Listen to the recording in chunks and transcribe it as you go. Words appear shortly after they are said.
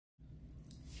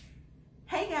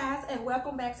guys, and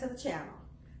welcome back to the channel.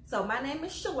 So my name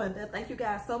is Shalinda. Thank you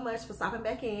guys so much for stopping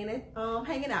back in and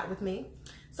hanging out with me.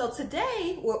 So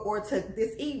today, or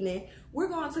this evening, we're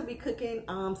going to be cooking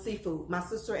seafood. My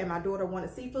sister and my daughter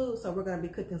wanted seafood, so we're going to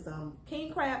be cooking some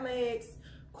king crab legs,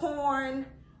 corn,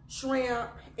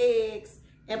 shrimp, eggs,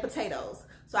 and potatoes.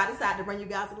 So I decided to bring you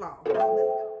guys along. Let's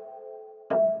go.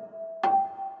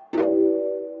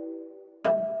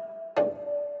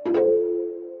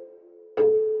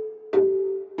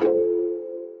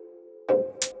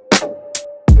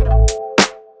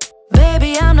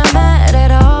 I'm not mad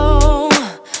at all.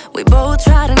 We both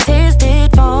tried and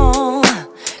tasted fall.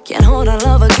 Can't hold our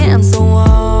love against the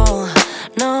wall.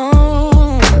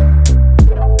 No.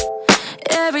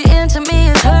 Every inch of me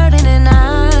is hurting and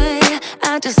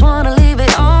I just wanna leave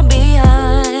it all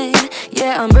behind.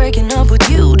 Yeah, I'm breaking up with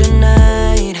you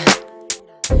tonight.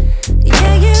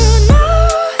 Yeah, you know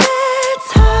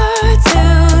it's hard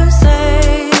to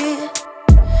say.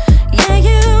 Yeah,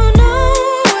 you know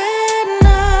we're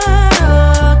not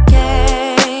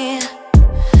okay.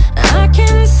 I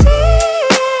can see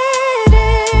it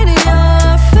in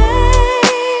your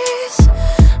face.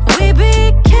 We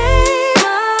became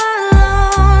a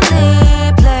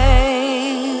lonely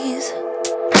place.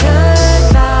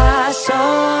 Goodbye, so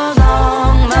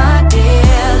long, my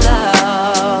dear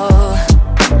love.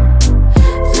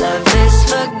 Love is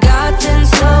forgotten,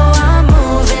 so I'm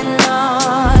moving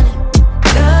on.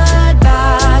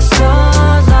 Goodbye, so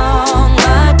long,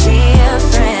 my dear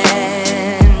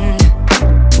friend.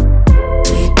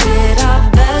 We did our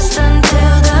best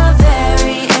until the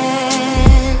very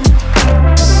end.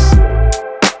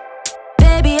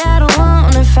 Baby, I don't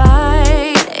wanna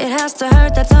fight. It has to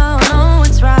hurt, that's all, no,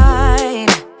 it's right.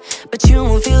 But you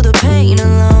won't feel the pain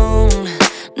alone,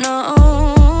 no.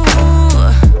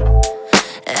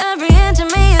 Every inch of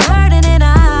me is hurting and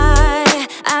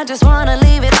I just wanna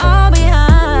leave it all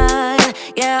behind.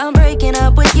 Yeah, I'm breaking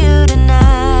up with you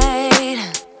tonight.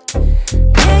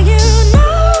 Yeah, you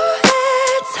know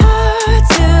it's hard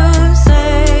to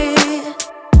say.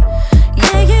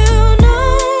 Yeah, you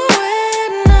know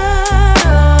we're not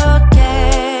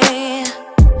okay.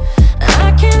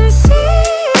 I can see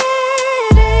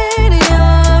it in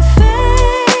your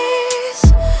face.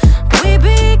 We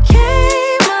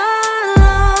became a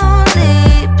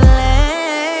lonely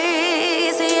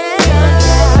place. Yeah.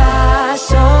 Goodbye,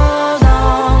 so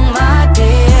long, my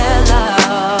dear love.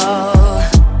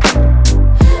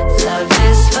 Love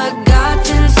is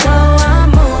forgotten, so I'm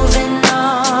moving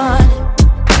on.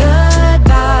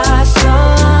 Goodbye, so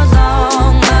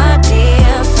long, my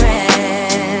dear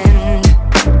friend.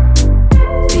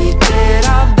 We did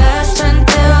our best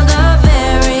until the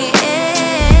very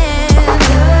end.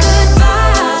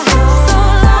 Goodbye, so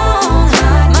long,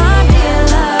 my dear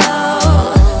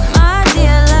love. My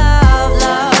dear love,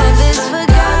 love is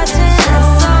forgotten, so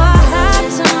I had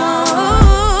to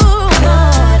move.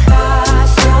 Goodbye,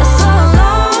 so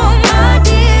long, my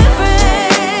dear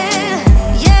friend.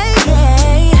 Yeah,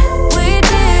 yeah, we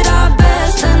did our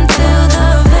best until the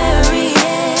very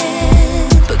end.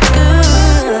 But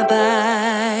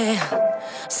goodbye,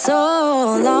 so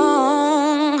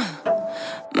long,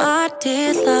 my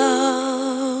dear love.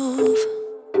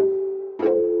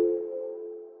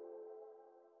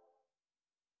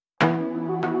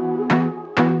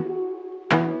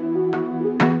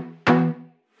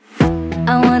 I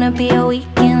wanna be a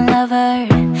weekend lover.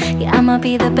 Yeah, I'ma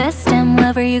be the best damn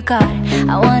lover you got.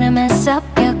 I wanna mess up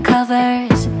your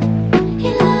covers.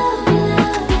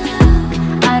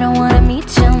 I don't wanna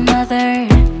meet your mother.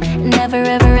 Never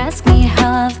ever ask me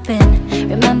how I've been.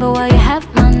 Remember why you have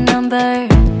my number.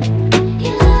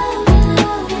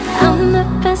 I'm the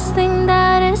best thing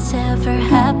that has ever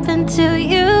happened to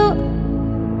you.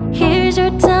 Here's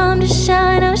your time to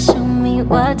shine. Now show me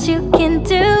what you can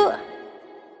do.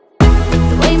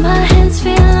 The way my hands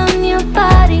feel on your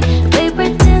body, the way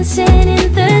we're dancing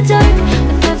in the dark.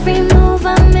 With every move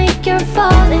I make, you're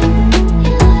falling.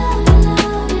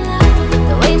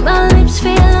 The way my lips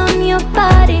feel on your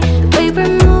body, the way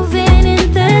we're moving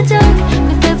in the dark.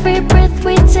 With every breath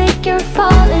we take, you're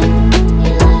falling.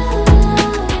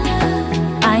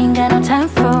 I ain't got no time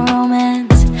for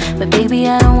romance, but baby,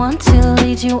 I don't want to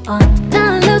lead you on.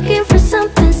 Not looking for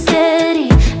something steady,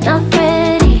 not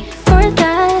ready for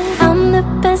that. I'm the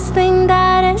best thing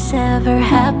that has ever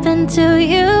happened to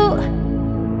you.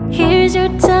 Here's your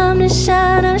time to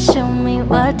shine. Now show me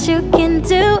what you can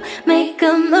do. Make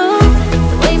a move.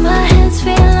 The way my hands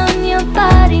feel on your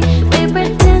body, the way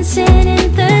we're dancing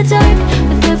in the dark.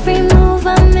 With every move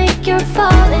I make, you're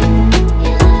falling.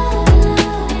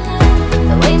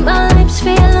 The way my lips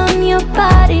feel on your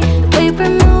body, the way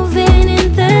we're moving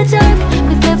in the dark.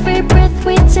 With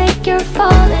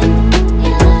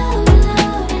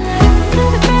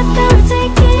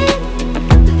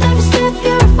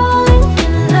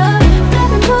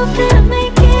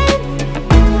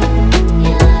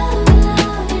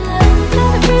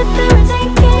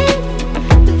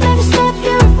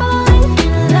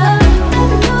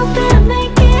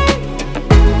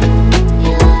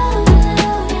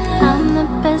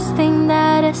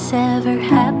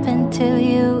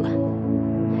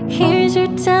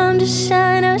time to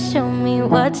shine. Now show me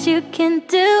what you can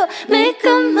do. Make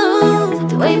a move.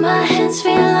 The way my hands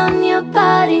feel on your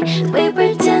body, the way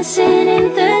we're dancing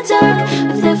in the dark.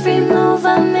 With every move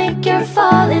I make, you're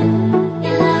falling.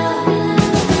 In love, in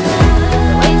love, in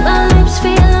love. The way my lips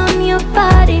feel on your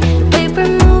body, the way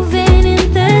we're moving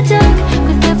in the dark.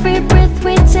 With every breath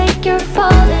we take, you're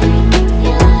falling.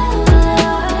 In love, in love, in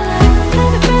love. With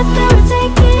every breath that we're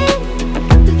taking,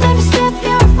 with every step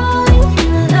you're falling.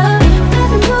 In love, with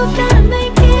every move that I'm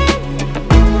making.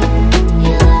 In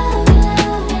love, in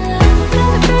love, in love. With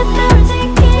every breath that we're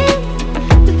taking,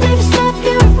 with every step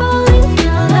you're falling.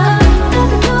 In love, with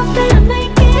every move that I'm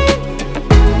making.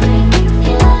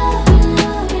 In love, in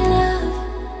love, in love.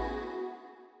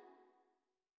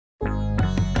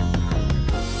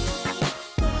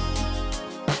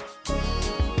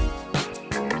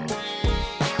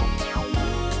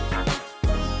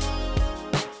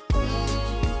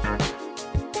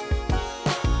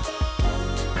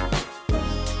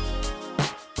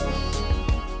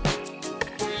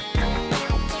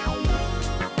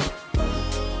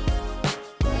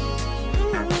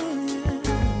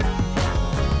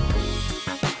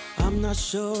 I'm not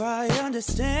sure I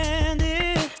understand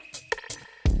it,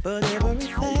 but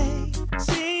everything